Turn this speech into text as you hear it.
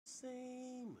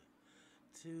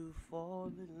to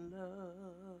fall in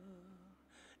love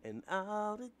and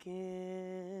out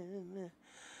again.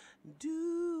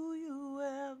 Do you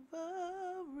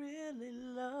ever really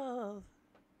love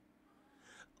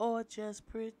or just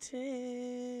pretend?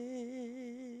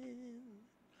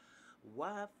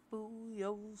 Why fool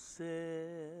yourself?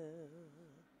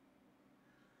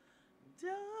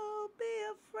 Don't be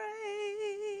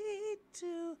afraid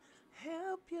to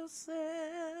help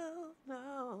yourself,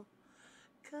 no.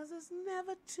 'Cause it's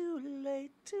never too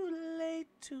late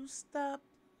to stop.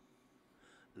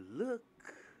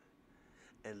 Look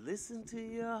and listen to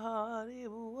your heart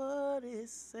and what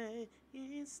it's saying.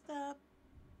 Stop,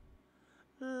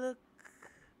 look,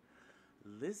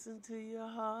 listen to your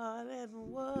heart and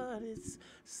what it's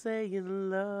saying.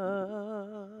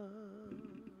 Love,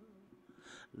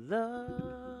 love,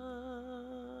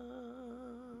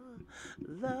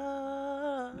 love.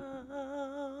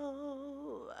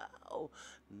 Oh,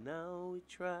 now we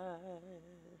try,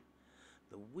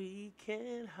 the we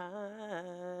can't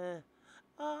hide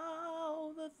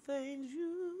all the things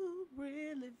you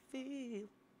really feel.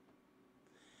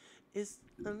 It's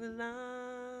a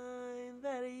line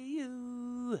that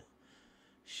you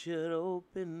should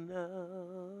open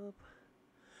up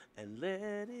and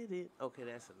let it in. Okay,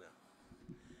 that's enough.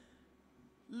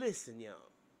 Listen, y'all.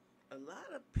 A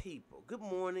lot of people, good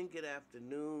morning, good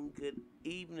afternoon, good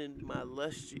evening, my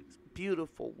luscious,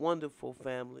 beautiful, wonderful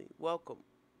family. Welcome,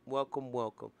 welcome,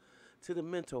 welcome to the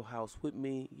Mental House with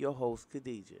me, your host,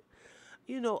 Khadijah.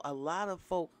 You know, a lot of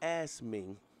folk ask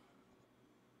me,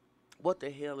 what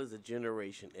the hell is a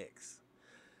Generation X?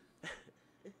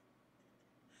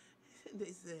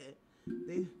 They said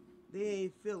they they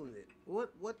ain't feeling it.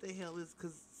 What the hell is?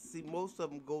 Cause see, most of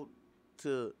them go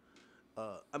to,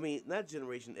 I mean, not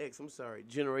Generation X. I'm sorry,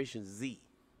 Generation Z.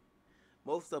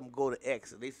 Most of them go to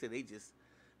X, and they say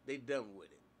they done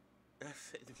with it. I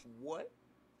said, what?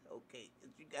 Okay,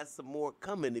 you got some more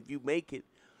coming if you make it.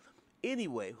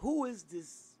 Anyway, who is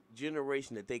this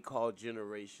generation that they call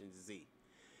Generation Z?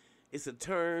 It's a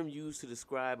term used to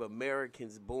describe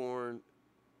Americans born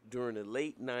during the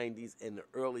late 90s and the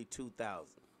early 2000s.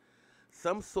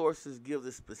 Some sources give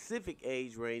the specific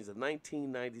age range of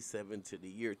 1997 to the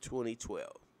year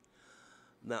 2012.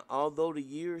 Now, although the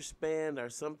years spanned are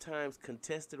sometimes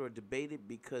contested or debated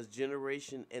because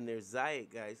generation and their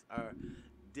zeitgeist are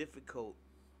difficult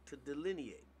to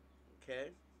delineate,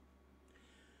 okay?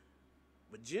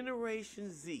 But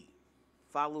Generation Z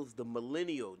follows the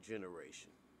millennial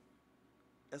generation.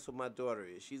 That's what my daughter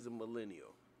is. She's a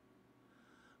millennial.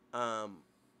 Um,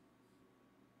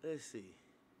 let's see.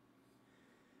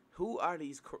 Who are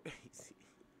these crazy?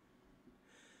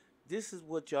 This is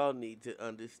what y'all need to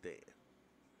understand.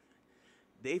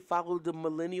 They follow the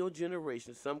millennial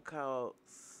generation,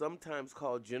 sometimes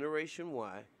called Generation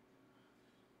Y.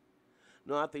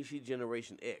 No, I think she's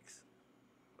Generation X.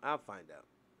 I'll find out.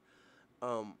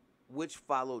 Which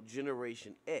followed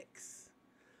Generation X.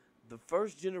 The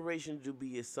first generation to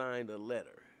be assigned a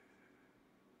letter.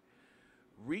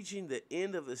 Reaching the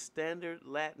end of the standard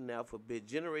Latin alphabet,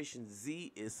 Generation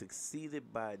Z is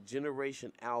succeeded by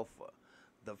Generation Alpha,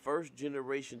 the first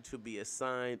generation to be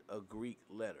assigned a Greek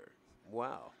letter.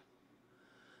 Wow.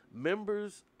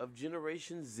 Members of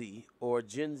Generation Z, or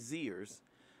Gen Zers,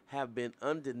 have been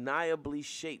undeniably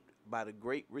shaped by the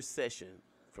Great Recession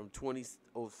from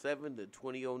 2007 to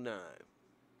 2009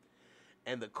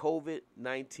 and the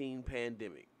COVID-19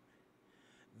 pandemic.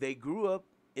 They grew up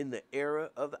in the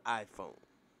era of the iPhone.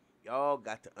 Y'all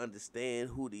got to understand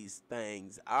who these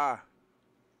things are,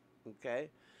 okay?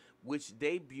 Which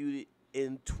debuted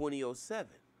in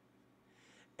 2007.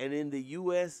 And in the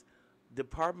U.S.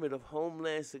 Department of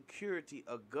Homeland Security,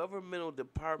 a governmental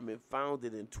department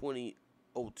founded in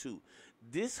 2002.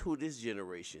 This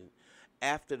generation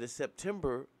after the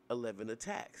September 11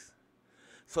 attacks.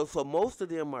 So most of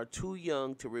them are too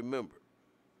young to remember.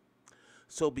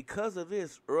 So because of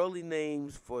this, early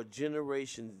names for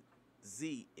Generation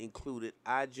Z included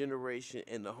iGeneration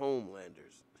and the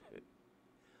Homelanders.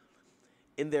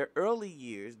 In their early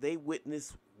years, they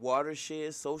witnessed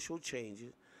watershed social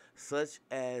changes, such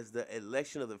as the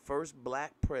election of the first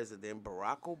black president,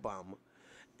 Barack Obama,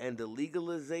 and the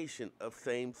legalization of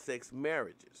same-sex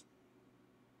marriages.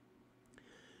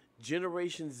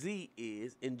 Generation Z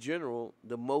is, in general,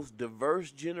 the most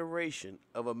diverse generation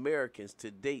of Americans to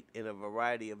date in a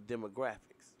variety of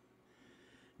demographics.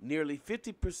 Nearly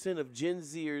 50% of Gen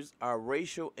Zers are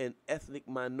racial and ethnic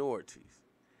minorities,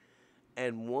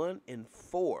 and 1 in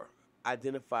 4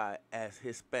 identify as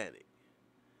Hispanic.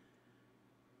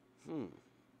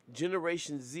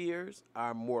 Generation Zers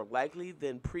are more likely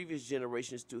than previous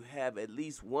generations to have at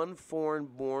least one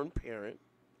foreign-born parent,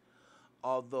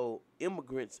 although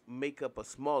immigrants make up a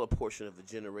smaller portion of the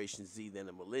Generation Z than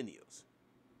the millennials.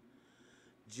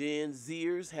 Gen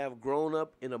Zers have grown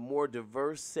up in a more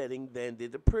diverse setting than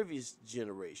did the previous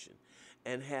generation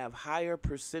and have higher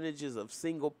percentages of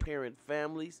single parent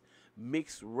families,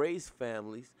 mixed race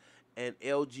families, and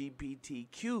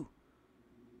LGBTQ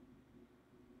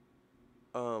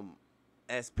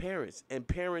as parents, and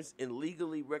parents in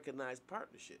legally recognized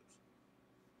partnerships.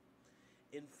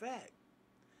 In fact,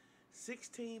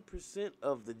 16%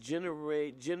 of the Gen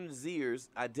Zers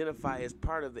identify as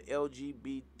part of the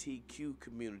LGBTQ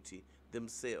community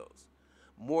themselves,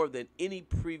 more than any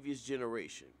previous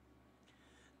generation.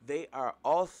 They are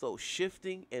also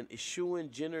shifting and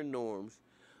eschewing gender norms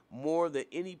more than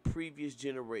any previous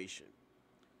generation,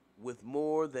 with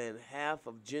more than half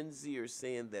of Gen Zers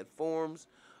saying that forms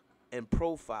and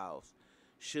profiles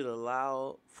should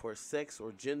allow for sex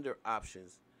or gender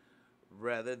options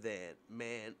rather than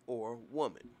man or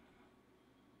woman.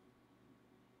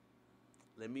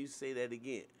 Let me say that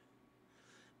again.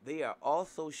 They are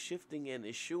also shifting and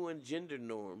eschewing gender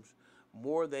norms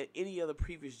more than any other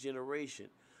previous generation,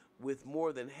 with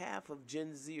more than half of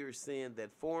Gen Zers saying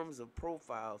that forms of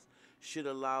profiles should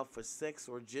allow for sex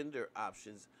or gender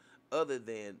options other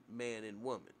than man and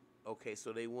woman. Okay,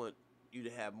 so they want you to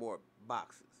have more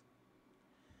boxes.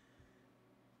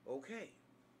 Okay.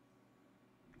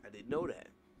 I didn't know that.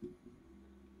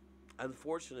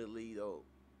 Unfortunately, though,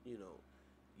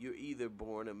 you're either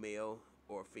born a male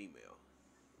or a female.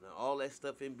 Now, all that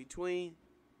stuff in between,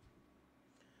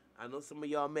 I know some of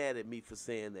y'all mad at me for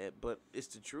saying that, but it's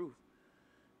the truth.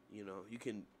 You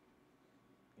can,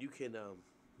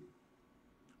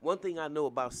 one thing I know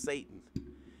about Satan,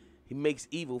 he makes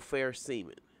evil fair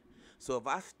seeming. So if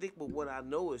I stick with what I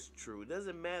know is true, it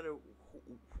doesn't matter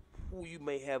who you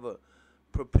may have a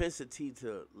propensity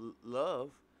to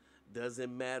love,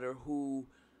 doesn't matter who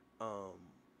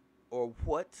or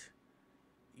what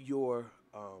your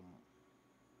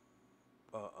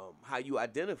how you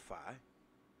identify.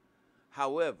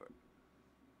 However,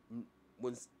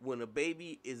 when a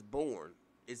baby is born,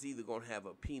 it's either going to have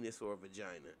a penis or a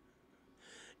vagina.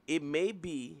 It may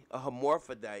be a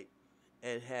hermaphrodite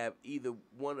and have either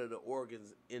one of the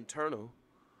organs internal.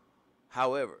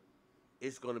 However,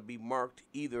 it's going to be marked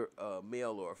either a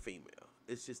male or a female.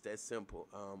 It's just that simple.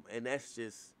 And that's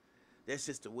just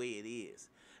the way it is.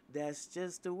 That's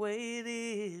just the way it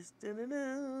is.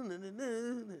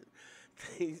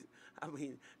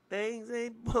 Things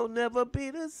will never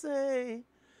be the same.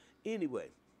 Anyway,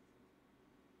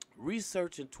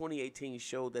 research in 2018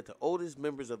 showed that the oldest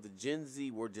members of the Gen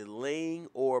Z were delaying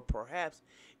or perhaps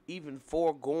even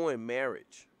foregoing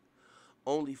marriage.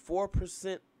 Only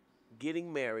 4%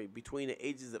 getting married between the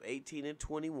ages of 18 and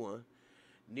 21,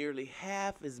 nearly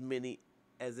half as many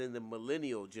as in the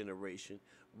millennial generation,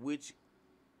 which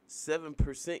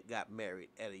 7% got married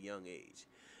at a young age.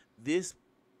 This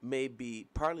may be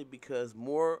partly because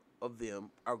more of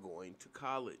them are going to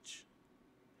college.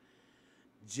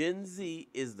 Gen Z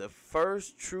is the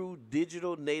first true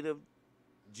digital native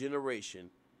generation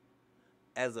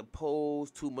as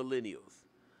opposed to millennials.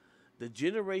 The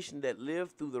generation that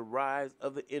lived through the rise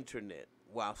of the internet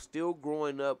while still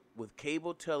growing up with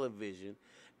cable television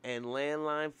and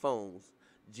landline phones,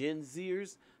 Gen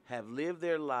Zers have lived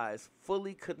their lives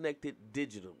fully connected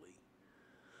digitally.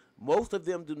 Most of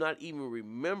them do not even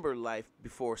remember life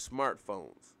before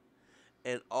smartphones,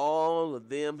 and all of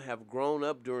them have grown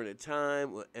up during a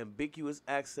time with ambiguous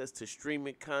access to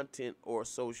streaming content or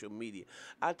social media.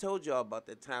 I told y'all about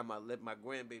that time I let my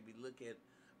grandbaby look at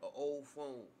an old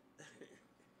phone.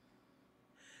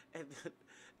 And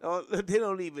they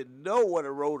don't even know what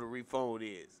a rotary phone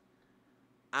is.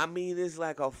 I mean, it's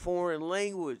like a foreign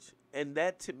language. And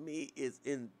that to me is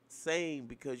insane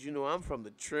because, I'm from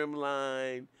the trim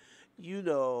line. We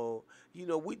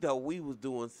thought we was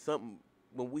doing something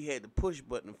when we had the push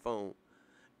button phone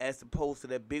as opposed to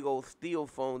that big old steel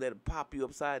phone that'll pop you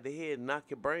upside the head and knock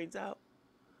your brains out.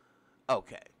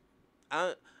 Okay.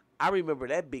 I remember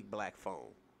that big black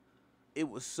phone. It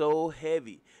was so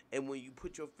heavy. And when you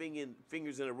put your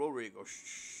fingers in a rotary, it goes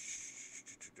shh.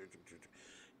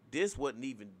 This wasn't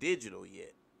even digital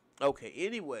yet. Okay,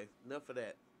 anyway, enough of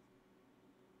that.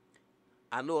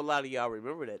 I know a lot of y'all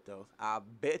remember that, though. I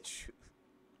bet you.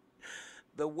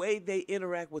 The way they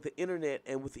interact with the internet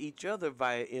and with each other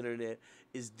via internet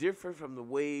is different from the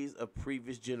ways of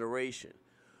previous generation.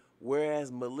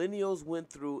 Whereas millennials went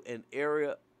through an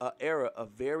era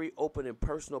of very open and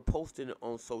personal posting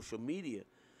on social media,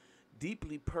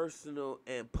 deeply personal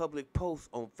and public posts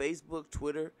on Facebook,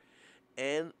 Twitter,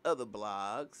 and other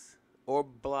blogs.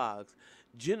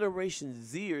 Generation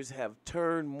Zers have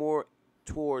turned more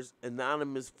towards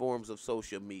anonymous forms of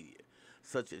social media,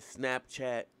 such as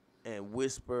Snapchat and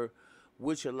Whisper,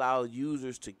 which allow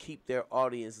users to keep their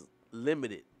audience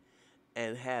limited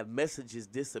and have messages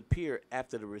disappear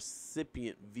after the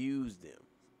recipient views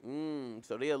them.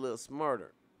 So they're a little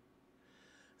smarter.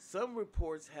 Some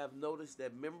reports have noticed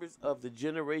that members of the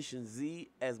Generation Z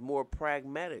as more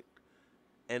pragmatic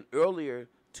and earlier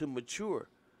to mature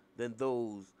than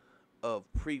those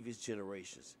of previous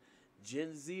generations.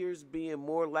 Gen Zers being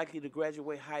more likely to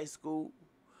graduate high school,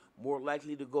 more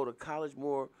likely to go to college,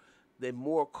 more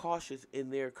cautious in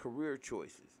their career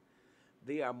choices.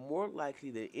 They are more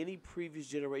likely than any previous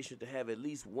generation to have at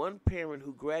least one parent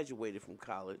who graduated from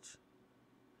college.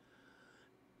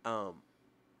 Oh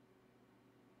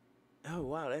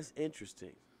wow, that's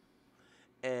interesting.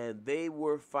 And they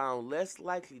were found less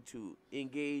likely to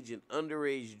engage in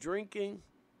underage drinking.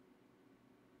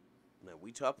 Now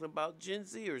we talking about Gen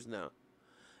Zers now,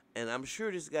 and I'm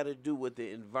sure this got to do with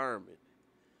the environment.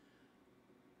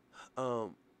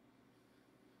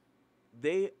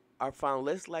 They are found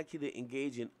less likely to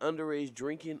engage in underage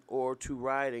drinking or to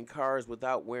ride in cars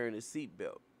without wearing a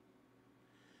seatbelt.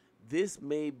 This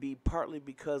may be partly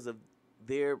because of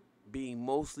their being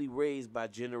mostly raised by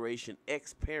Generation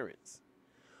X parents,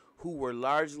 who were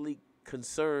largely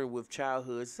concerned with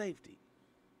childhood safety.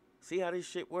 See how this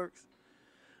shit works?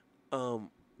 And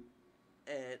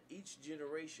each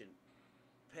generation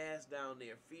passed down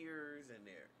their fears and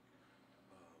their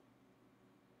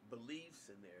beliefs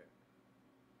and their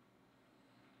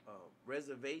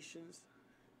reservations,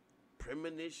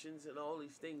 premonitions, and all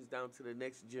these things down to the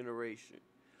next generation.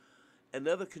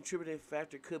 Another contributing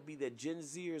factor could be that Gen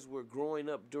Zers were growing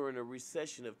up during a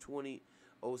recession of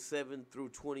 2007 through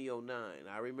 2009.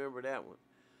 I remember that one,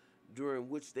 during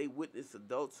which they witnessed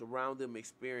adults around them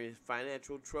experience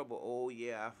financial trouble. Oh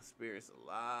yeah, I've experienced a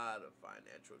lot of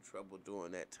financial trouble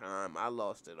during that time. I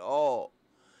lost it all.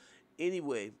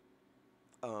 Anyway,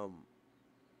 and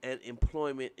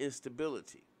employment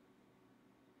instability.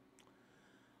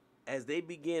 As they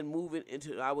began moving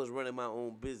into, I was running my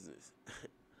own business,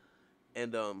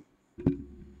 and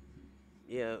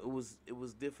yeah, it was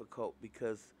difficult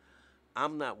because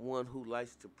I'm not one who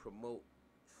likes to promote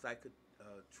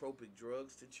psychotropic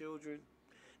drugs to children,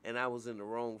 and I was in the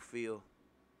wrong field,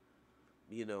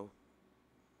 you know.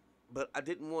 But I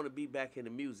didn't want to be back in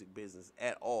the music business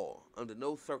at all, under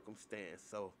no circumstance.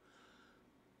 So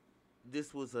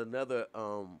this was another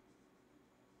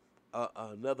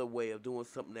another way of doing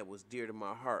something that was dear to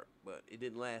my heart, but it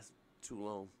didn't last too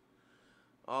long.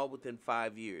 All within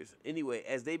 5 years. Anyway,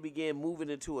 as they began moving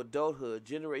into adulthood,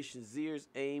 Generation Zers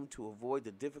aimed to avoid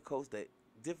the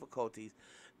difficulties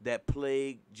that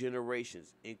plague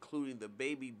generations, including the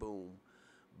baby boom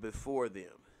before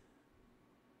them.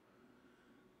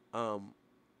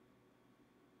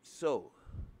 So,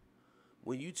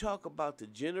 when you talk about the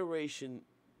Gen Zers,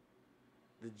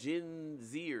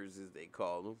 as they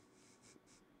call them,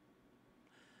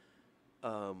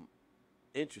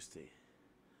 interesting.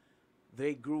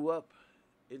 They grew up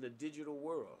in a digital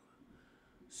world.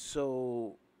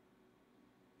 So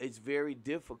it's very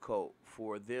difficult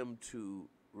for them to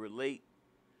relate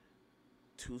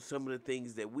to some of the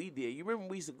things that we did. You remember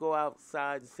we used to go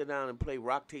outside and sit down and play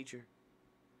rock teacher?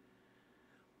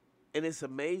 And it's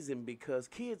amazing because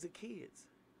kids are kids.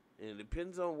 And it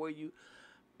depends on where you...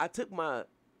 I took my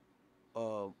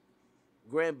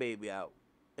grandbaby out.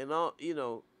 And,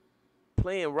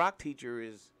 playing rock teacher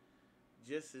is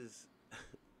just as...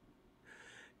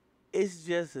 it's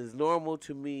just as normal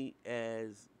to me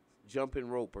as jumping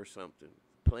rope or something,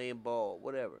 playing ball,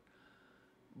 whatever.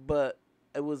 But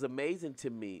it was amazing to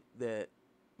me that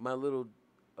my little,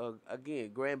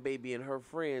 again, grandbaby and her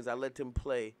friends, I let them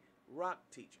play rock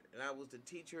teacher. And I was the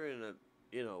teacher and,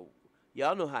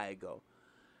 y'all know how it go.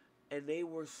 And they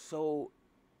were so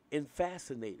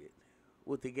fascinated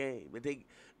with the game. But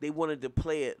they wanted to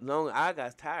play it long. I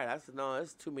got tired. I said, no,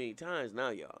 that's too many times now,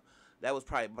 y'all. That was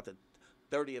probably about the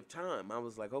 30th time. I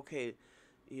was like, okay,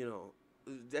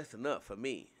 that's enough for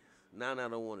me. Now I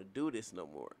don't want to do this no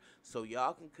more. So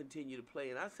y'all can continue to play.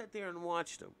 And I sat there and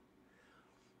watched them.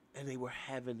 And they were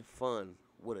having fun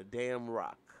with a damn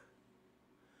rock.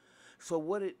 So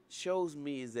what it shows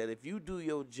me is that if you do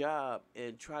your job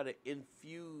and try to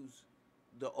infuse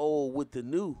the old with the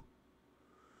new,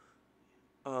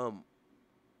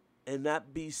 and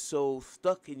not be so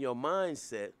stuck in your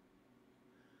mindset,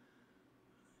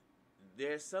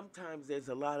 there's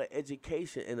a lot of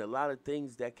education and a lot of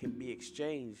things that can be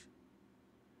exchanged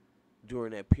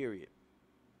during that period.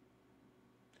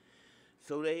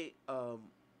 So they, and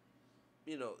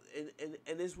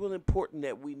it's real important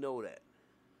that we know that.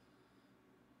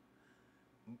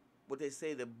 what they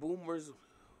say, the boomers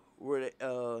were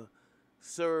the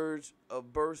surge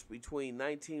of births between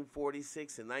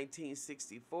 1946 and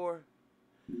 1964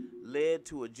 led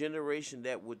to a generation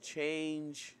that would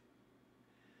change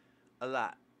a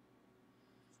lot.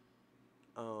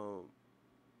 So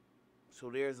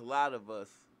there's a lot of us,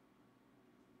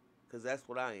 because that's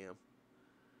what I am.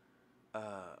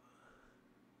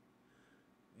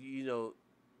 You know,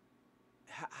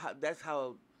 that's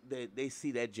how they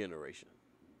see that generation.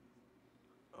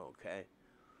 Okay.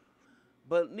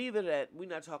 But neither that, we're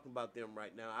not talking about them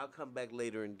right now. I'll come back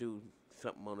later and do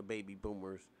something on the baby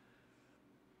boomers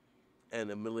and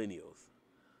the millennials.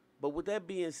 But with that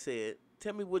being said,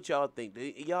 tell me what y'all think.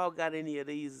 Y'all got any of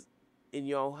these in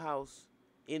your house?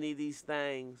 Any of these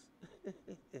things?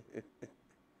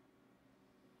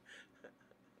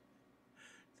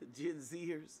 The Gen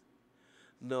Zers?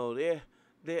 No,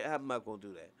 I'm not going to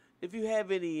do that. If you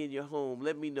have any in your home,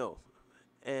 let me know.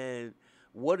 And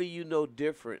what do you know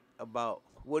different about,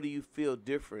 what do you feel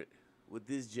different with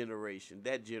this generation,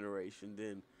 that generation,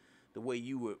 than the way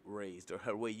you were raised or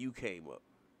the way you came up?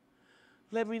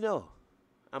 Let me know.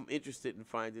 I'm interested in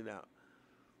finding out.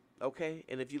 Okay?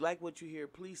 And if you like what you hear,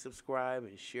 please subscribe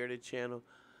and share the channel.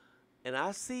 And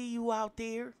I see you out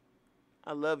there.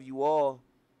 I love you all.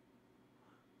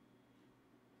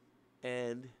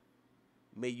 And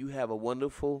may you have a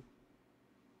wonderful,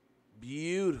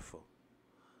 beautiful,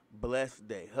 blessed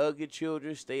day. Hug your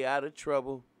children, stay out of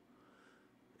trouble,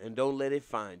 and don't let it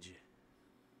find you.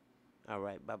 All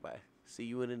right, bye-bye. See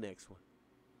you in the next one.